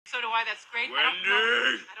So do I. That's great. Wendy!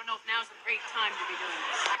 I don't know if now's a great time to be doing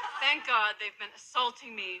this. Thank God they've been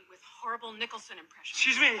assaulting me with horrible Nicholson impressions.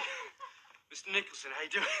 Excuse me. Mr. Nicholson, how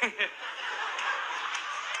you doing?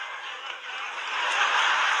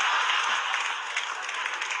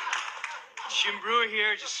 Jim Brewer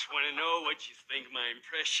here. Just want to know what you think of my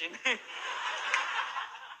impression.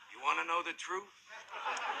 You want to know the truth?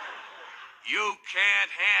 You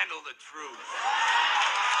can't handle the truth.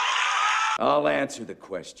 I'll answer the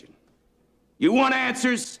question. You want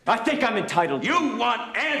answers? I think I'm entitled to. You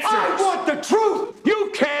want answers? I want the truth!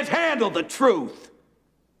 You can't handle the truth.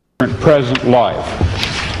 Present life.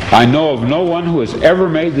 I know of no one who has ever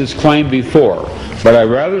made this claim before, but I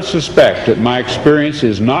rather suspect that my experience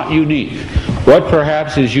is not unique. What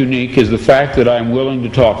perhaps is unique is the fact that I am willing to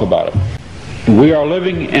talk about it. We are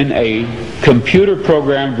living in a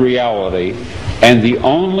computer-programmed reality, and the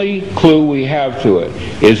only clue we have to it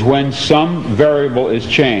is when some variable is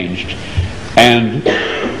changed and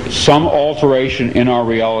some alteration in our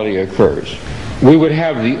reality occurs. We would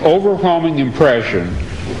have the overwhelming impression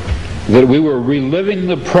that we were reliving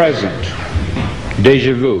the present,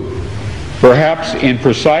 déjà vu, perhaps in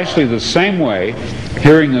precisely the same way,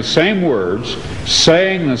 hearing the same words,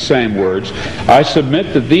 saying the same words. I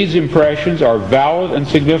submit that these impressions are valid and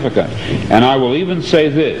significant, and I will even say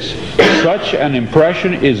this: such an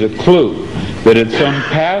impression is a clue that at some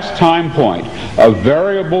past time point a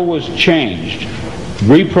variable was changed,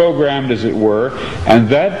 reprogrammed as it were, and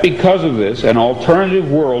that because of this an alternative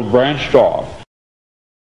world branched off,